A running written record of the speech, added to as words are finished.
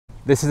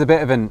This is a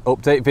bit of an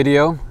update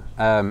video.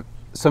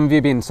 Some of you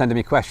have been sending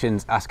me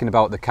questions asking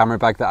about the camera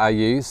bag that I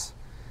use.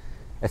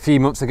 A few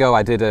months ago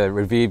I did a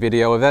review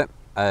video of it,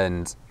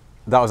 and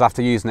that was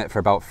after using it for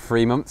about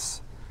 3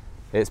 months.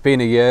 It's been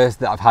a year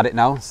that I've had it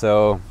now,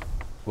 so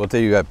we'll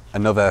do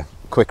another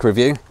quick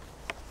review.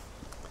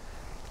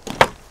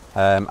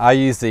 I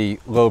use the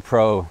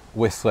Lowepro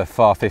Whistler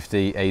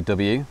 450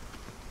 AW.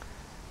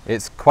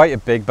 It's quite a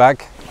big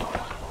bag.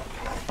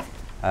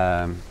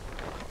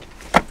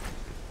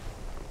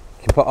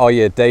 You can put all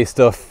your day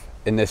stuff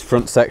in this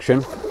front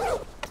section.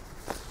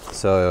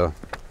 So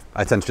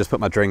I tend to just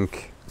put my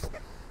drink,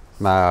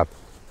 my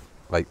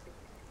like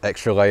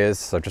extra layers.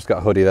 So I've just got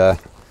a hoodie there.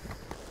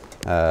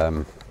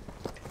 There's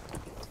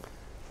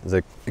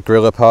a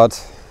gorilla pod.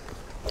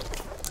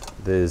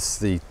 There's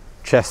the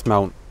chest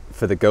mount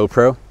for the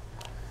GoPro.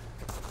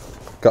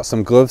 Got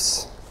some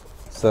gloves,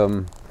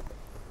 some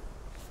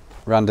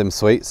random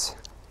sweets,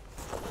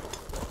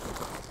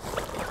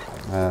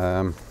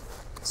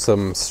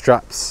 some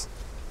straps.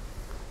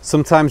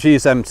 Sometimes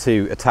use them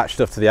to attach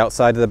stuff to the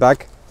outside of the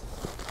bag,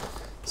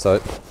 so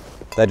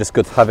they're just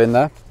good to have in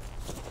there.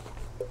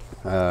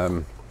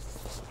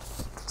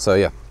 So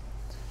yeah,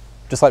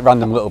 just like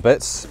random little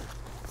bits.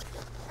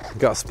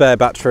 Got a spare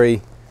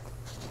battery,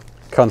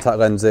 contact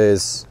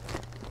lenses,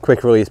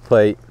 quick release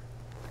plate,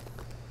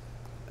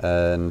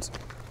 and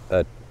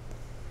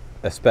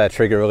a spare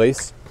trigger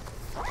release.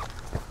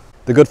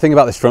 The good thing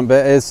about this front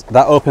bit is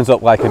that opens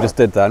up like I just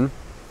did then,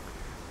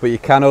 but you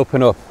can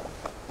open up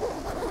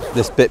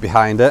this bit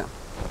behind it,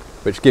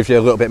 which gives you a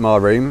little bit more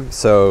room.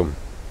 So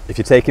if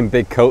you're taking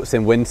big coats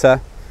in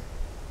winter,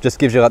 just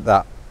gives you like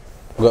that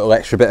little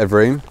extra bit of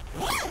room.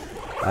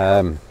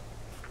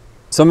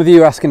 Some of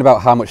you are asking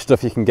about how much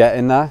stuff you can get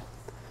in there,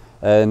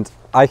 and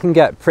I can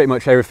get pretty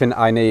much everything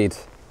I need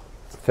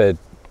for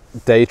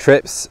day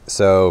trips.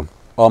 So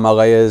all my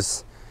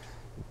layers,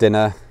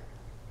 dinner,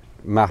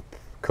 map,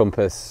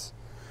 compass.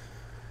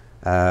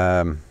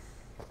 That's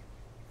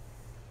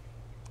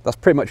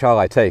pretty much all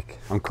I take.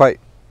 I'm quite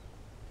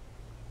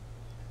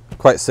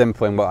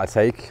simple in what I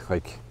take.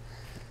 Like,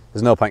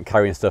 there's no point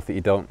carrying stuff that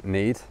you don't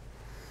need.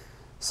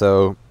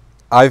 So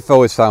I've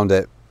always found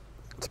it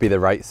to be the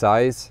right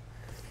size.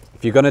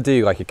 If you're gonna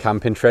do like a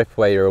camping trip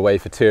where you're away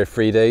for 2 or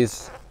 3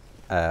 days,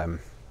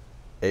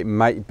 it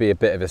might be a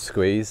bit of a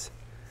squeeze.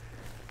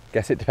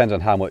 Guess it depends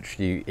on how much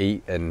you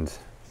eat and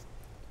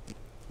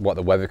what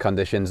the weather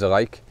conditions are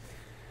like.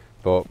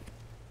 But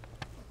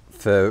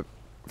for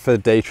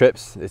day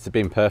trips, it's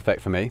been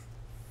perfect for me.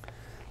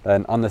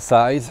 And on the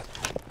side,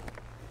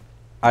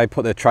 I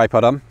put the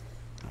tripod on.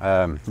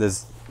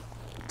 There's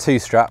 2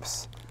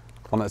 straps,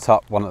 one at the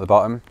top, one at the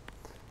bottom.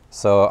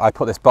 So I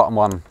put this bottom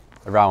one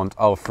around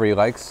all 3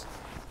 legs,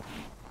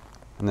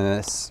 and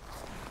then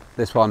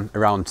this one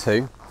around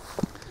 2.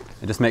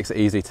 It just makes it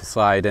easy to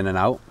slide in and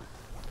out.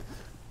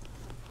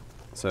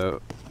 So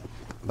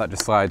that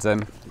just slides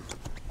in.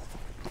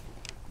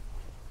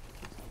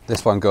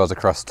 This one goes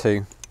across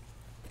 2.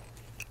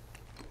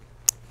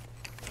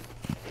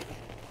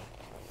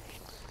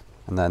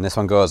 And then this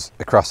one goes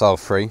across all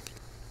 3.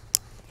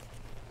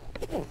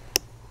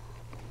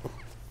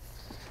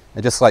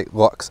 It just like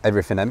locks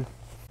everything in.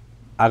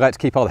 I like to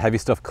keep all the heavy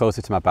stuff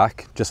closer to my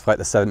back, just for like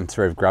the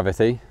centre of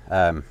gravity.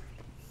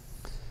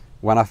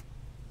 When I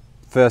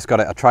first got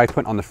it, I tried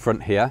putting it on the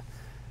front here,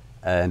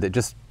 and it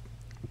just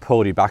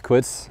pulled you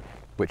backwards,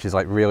 which is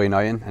like really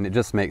annoying, and it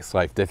just makes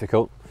life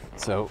difficult.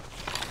 So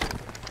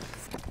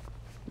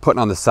putting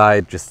it on the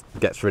side just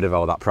gets rid of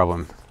all that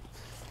problem.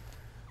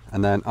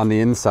 And then on the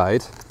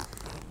inside,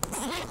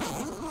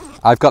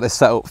 I've got this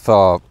set up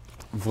for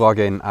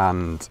vlogging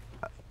and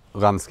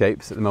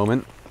landscapes at the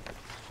moment.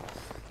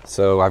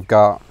 So I've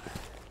got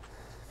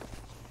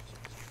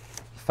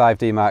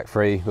 5D Mark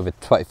III with a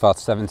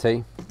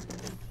 24-70,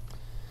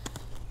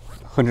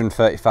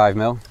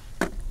 135mm.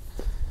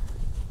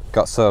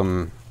 Got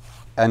some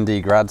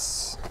ND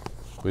Grads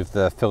with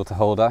the filter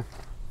holder.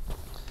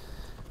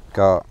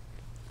 Got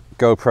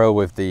GoPro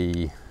with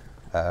the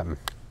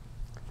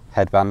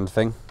headband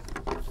thing.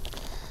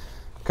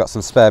 Got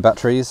some spare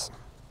batteries.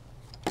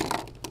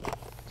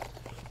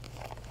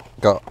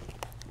 Got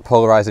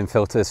polarizing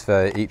filters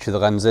for each of the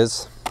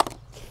lenses.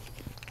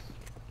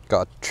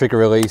 Got a trigger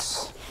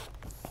release.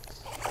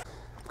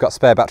 Got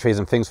spare batteries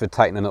and things for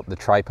tightening up the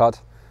tripod.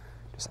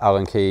 Just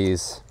Allen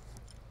keys,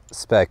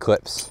 spare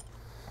clips.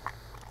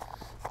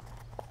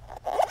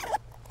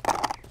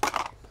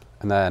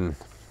 And then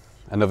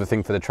another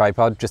thing for the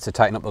tripod just to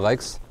tighten up the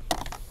legs.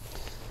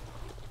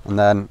 And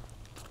then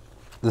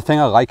the thing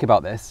I like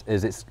about this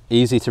is it's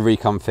easy to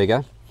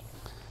reconfigure.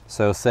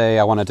 So say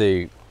I want to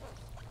do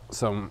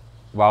some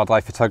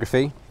wildlife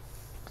photography.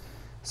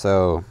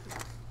 So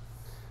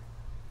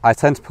I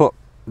tend to put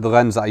the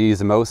lens that I use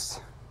the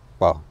most,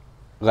 well,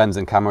 lens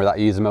and camera that I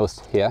use the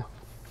most here.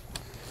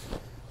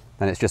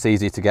 And it's just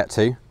easy to get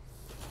to.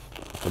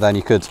 But then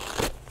you could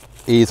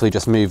easily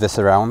just move this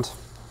around,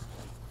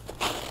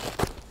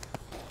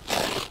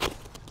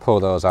 pull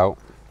those out,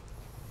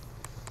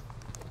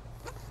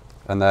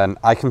 and then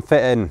I can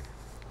fit in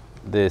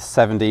the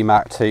 7D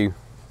Mark II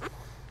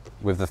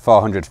with the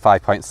 400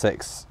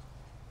 5.6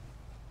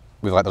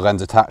 with like the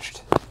lens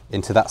attached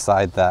into that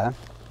side there.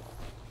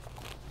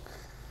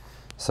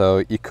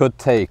 So you could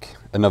take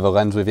another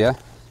lens with you.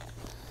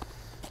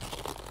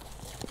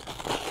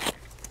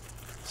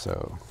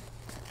 So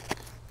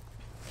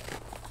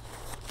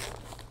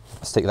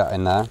stick that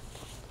in there,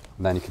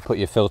 and then you can put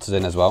your filters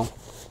in as well.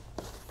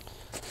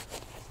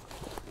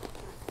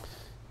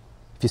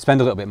 If you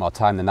spend a little bit more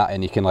time than that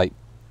in, you can like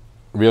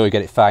really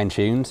get it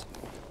fine-tuned.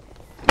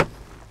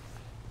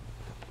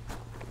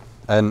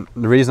 And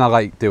the reason I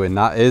like doing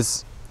that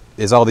is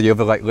all the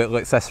other like little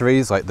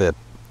accessories, like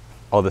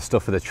all the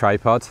stuff for the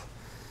tripod.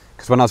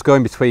 Because when I was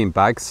going between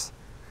bags,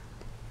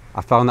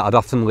 I found that I'd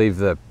often leave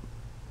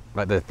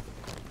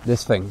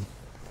this thing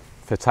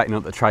for tightening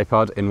up the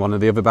tripod in one of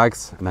the other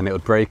bags, and then it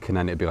would break, and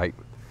then it'd be like,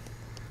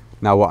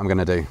 now what I'm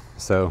gonna do?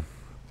 So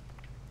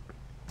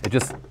it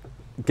just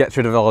gets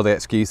rid of all the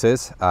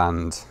excuses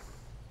and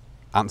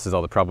answers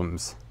all the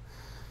problems.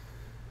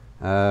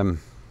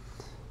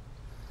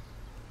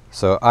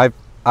 So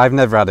I've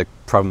never had a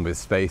problem with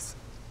space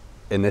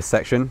in this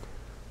section.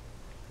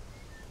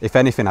 If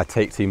anything, I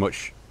take too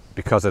much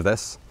because of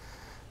this,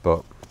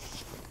 but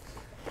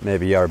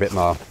maybe you're a bit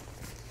more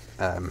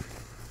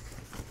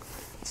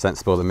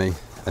sensible than me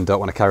and don't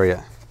want to carry it.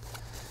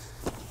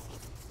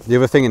 The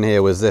other thing in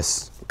here was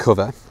this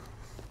cover.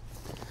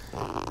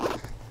 I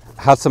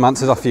had some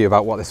answers off you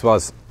about what this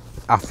was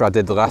after I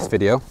did the last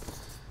video,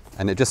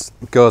 and it just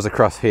goes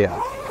across here,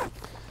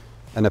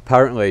 and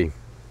apparently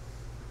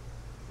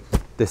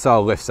this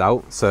all lifts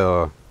out.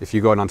 So if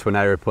you're going onto an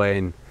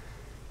aeroplane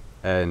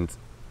and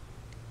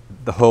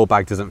the whole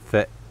bag doesn't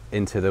fit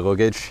into the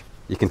luggage,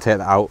 you can take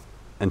that out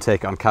and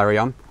take it on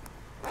carry-on,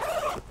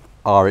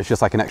 or it's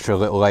just like an extra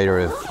little layer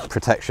of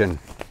protection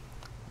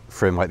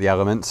from like the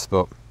elements.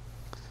 But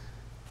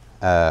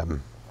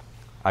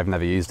I've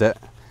never used it.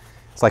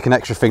 It's like an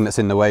extra thing that's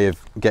in the way of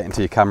getting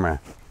to your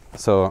camera.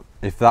 So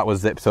if that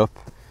was zipped up,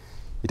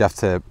 you'd have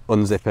to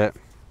unzip it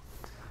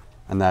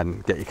and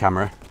then get your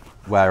camera,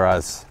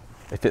 whereas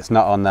if it's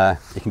not on there,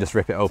 you can just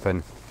rip it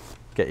open,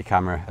 get your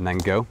camera, and then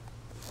go.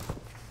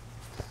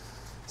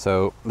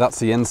 So that's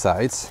the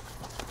insides.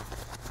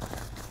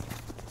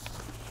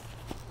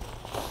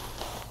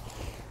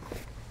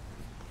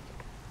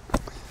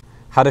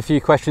 Had a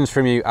few questions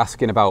from you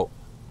asking about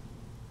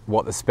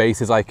what the space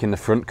is like in the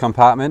front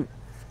compartment,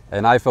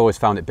 and I've always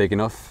found it big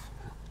enough.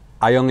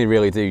 I only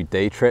really do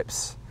day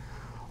trips,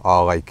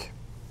 or like,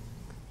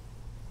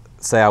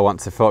 say I want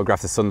to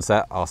photograph the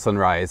sunset or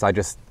sunrise, I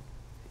just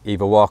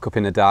either walk up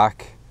in the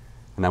dark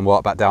and then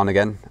walk back down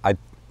again.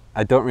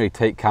 I don't really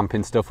take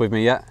camping stuff with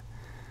me yet.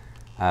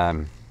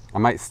 I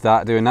might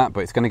start doing that,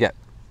 but it's going to get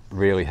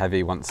really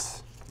heavy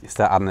once you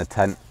start adding a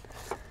tent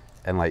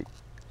and like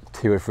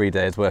 2 or 3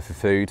 days worth of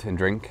food and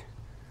drink.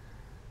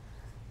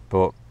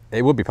 But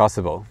it would be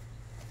possible.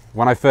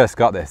 When I first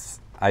got this,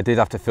 I did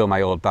have to fill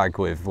my old bag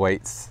with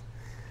weights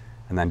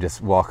and then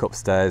just walk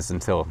upstairs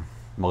until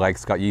my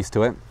legs got used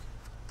to it.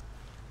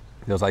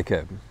 It was like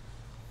a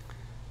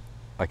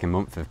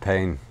month of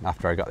pain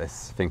after I got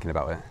this, thinking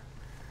about it.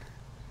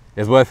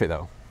 It was worth it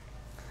though.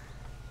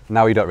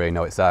 Now you don't really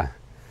know it's there.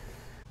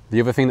 The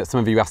other thing that some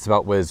of you asked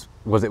about was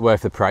it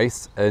worth the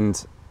price?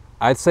 And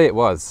I'd say it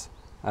was.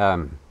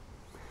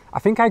 I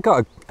think I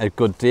got a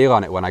good deal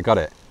on it when I got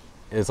it.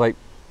 It was like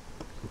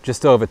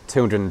just over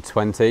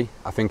 220,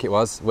 I think it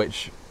was,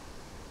 which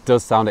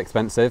does sound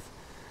expensive.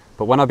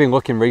 But when I've been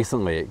looking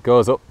recently, it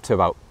goes up to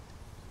about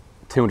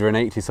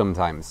 280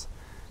 sometimes.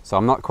 So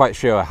I'm not quite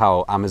sure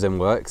how Amazon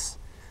works.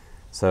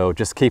 So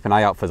just keep an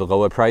eye out for the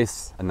lower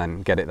price and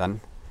then get it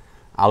then.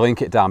 I'll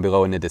link it down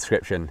below in the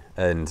description,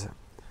 and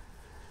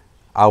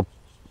I'll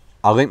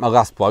link my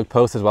last blog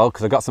post as well,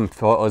 because I got some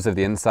photos of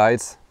the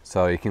insides,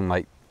 so you can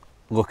like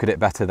look at it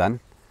better then.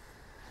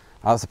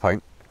 That's the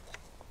point.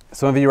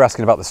 Some of you were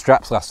asking about the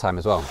straps last time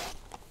as well,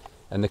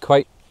 and they're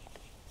quite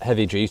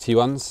heavy duty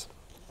ones.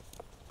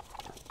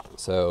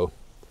 So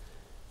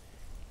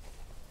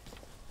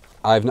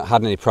I've not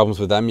had any problems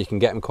with them. You can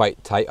get them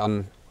quite tight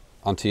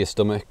onto your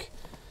stomach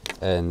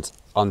and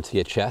onto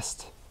your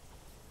chest.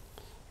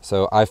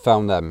 So I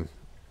found them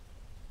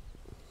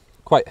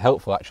quite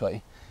helpful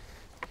actually.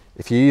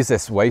 If you use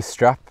this waist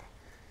strap,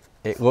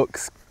 it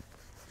looks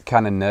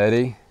kind of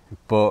nerdy,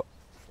 but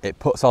it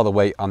puts all the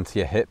weight onto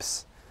your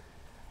hips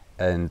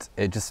and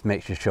it just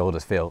makes your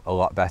shoulders feel a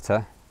lot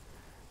better.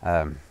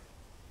 I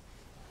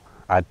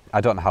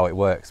don't know how it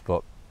works,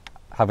 but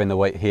having the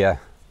weight here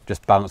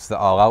just balances it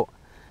all out,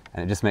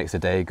 and it just makes the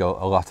day go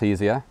a lot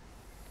easier.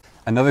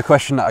 Another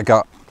question that I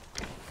got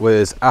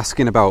was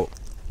asking about,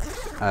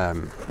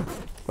 well,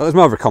 it was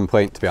more of a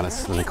complaint to be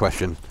honest than a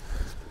question.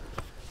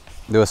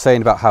 They were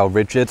saying about how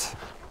rigid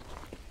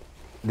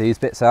these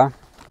bits are.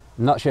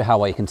 I'm not sure how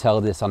well you can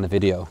tell this on the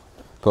video,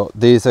 but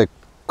these are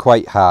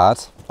quite hard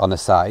on the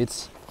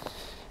sides,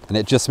 and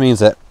it just means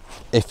that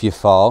if you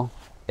fall,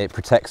 it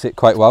protects it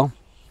quite well.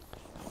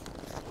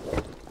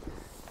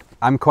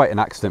 I'm quite an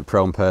accident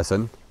prone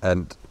person,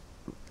 and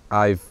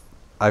I've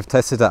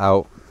tested that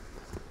out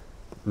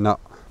not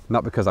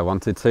because I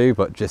wanted to,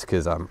 but just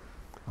because I'm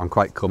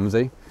quite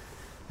clumsy.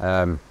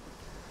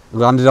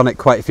 Landed on it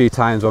quite a few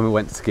times when we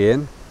went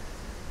skiing.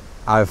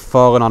 I've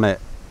fallen on it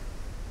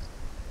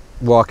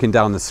walking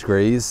down the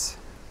screes.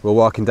 We're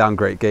walking down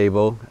Great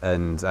Gable,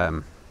 and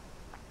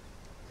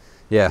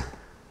yeah,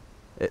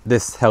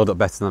 this held up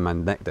better than my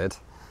neck did.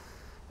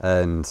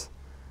 And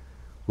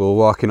we were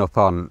walking up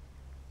on,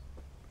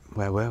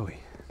 where were we?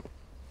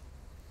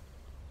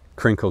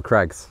 Crinkle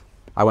Crags.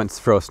 I went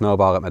to throw a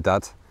snowball at my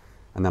dad,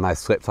 and then I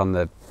slipped on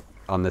the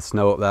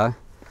snow up there,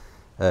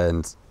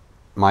 and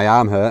my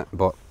arm hurt,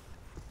 but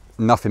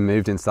nothing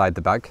moved inside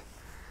the bag.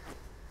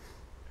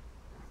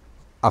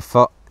 I've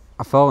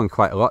fallen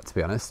quite a lot, to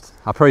be honest.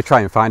 I'll probably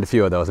try and find a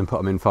few of those and put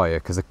them in for you,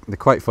 because they're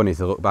quite funny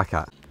to look back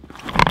at.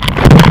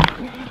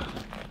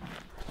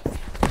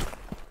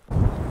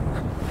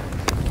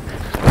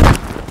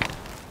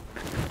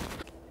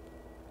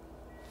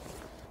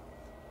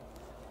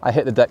 I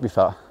hit the deck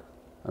before.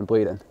 I'm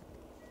bleeding.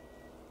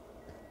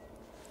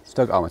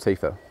 Still got all my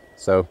teeth though.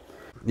 So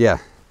yeah,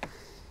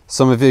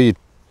 some of you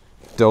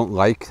don't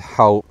like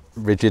how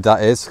rigid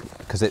that is,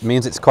 because it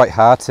means it's quite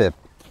hard to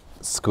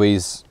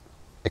squeeze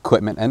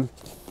equipment in.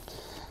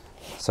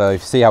 So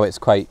if you see how it's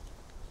quite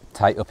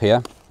tight up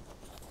here,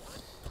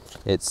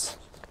 it's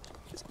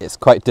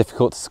quite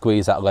difficult to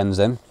squeeze that lens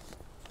in.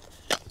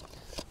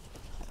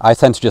 I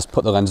tend to just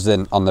put the lenses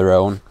in on their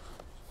own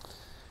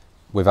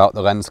without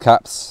the lens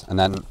caps, and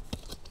then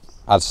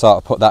I'd sort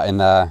of put that in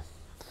there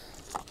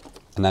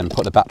and then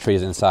put the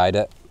batteries inside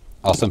it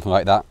or something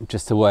like that,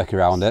 just to work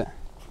around it.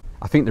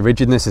 I think the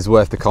rigidness is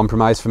worth the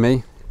compromise for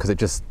me, because it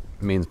just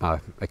means my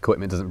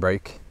equipment doesn't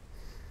break.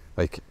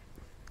 Like,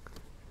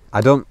 I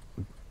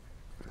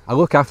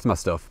look after my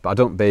stuff, but I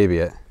don't baby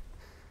it.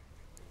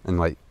 And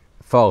like,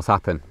 falls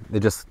happen. They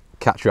just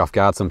catch you off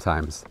guard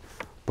sometimes.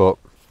 But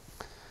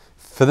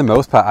for the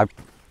most part,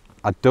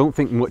 I don't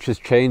think much has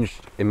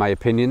changed, in my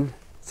opinion,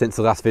 since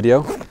the last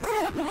video.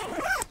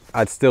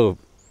 I'd still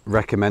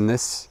recommend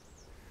this.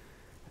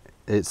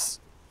 It's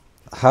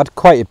had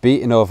quite a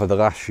beating over the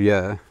last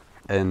year,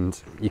 and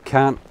you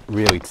can't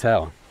really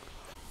tell.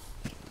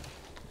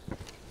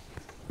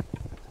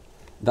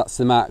 That's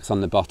the marks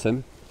on the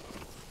bottom,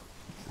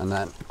 and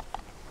then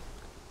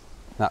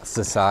that's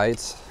the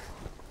sides.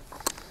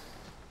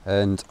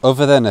 And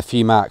other than a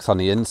few marks on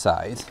the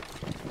inside,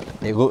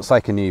 it looks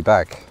like a new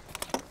bag.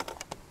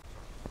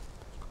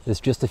 There's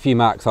just a few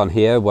marks on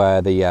here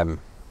where the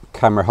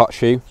camera hot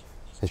shoe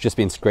has just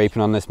been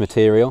scraping on this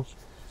material.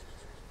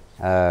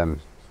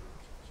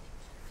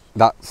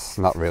 That's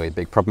not really a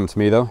big problem to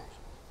me though.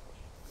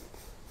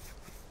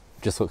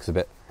 Just looks it's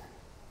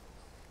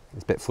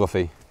a bit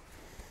fluffy.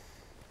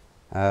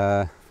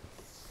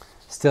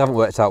 Still haven't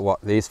worked out what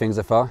these things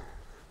are for.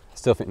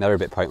 Still think they're a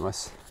bit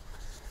pointless.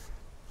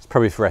 It's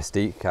probably for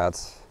SD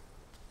cards.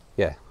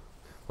 Yeah,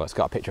 well, it's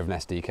got a picture of an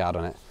SD card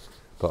on it,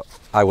 but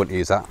I wouldn't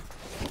use that.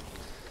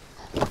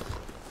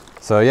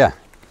 So yeah,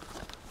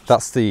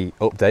 that's the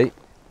update.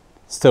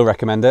 Still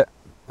recommend it.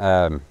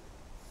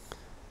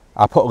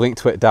 I'll put a link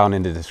to it down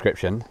in the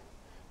description,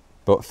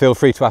 but feel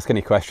free to ask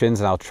any questions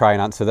and I'll try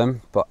and answer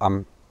them. But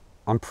I'm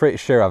pretty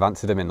sure I've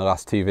answered them in the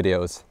last 2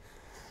 videos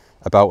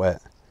about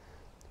it,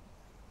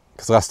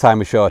 because last time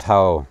we showed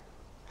how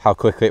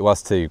quickly it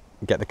was to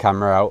get the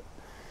camera out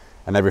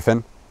and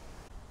everything.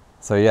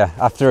 So yeah,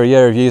 after a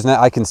year of using it,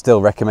 I can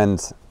still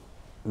recommend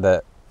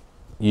that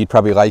you'd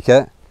probably like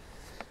it.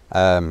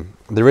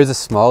 There is a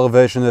smaller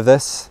version of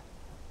this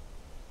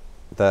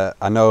that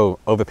I know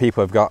other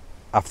people have got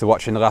after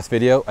watching the last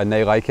video, and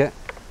they like it.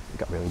 It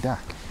got really dark.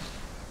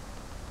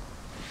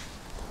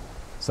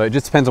 So it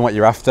just depends on what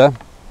you're after.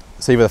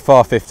 It's either the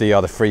 450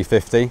 or the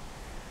 350.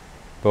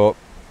 But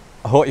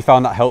I hope you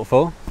found that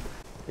helpful.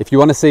 If you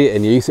want to see it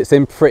in use, it's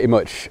in pretty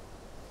much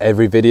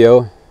every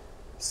video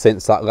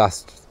since that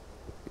last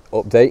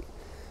update.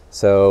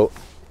 So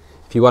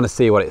if you want to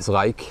see what it's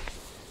like,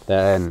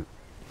 then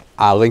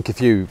I'll link a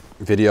few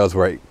videos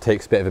where it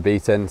takes a bit of a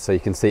beating so you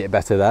can see it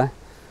better there.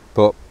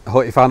 But I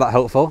hope you found that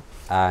helpful,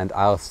 and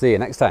I'll see you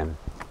next time.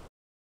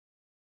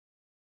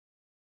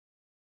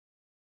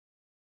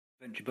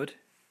 Adventure bud,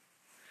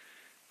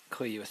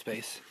 clear you a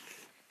space.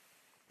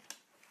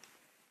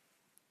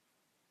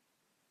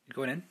 You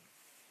going in?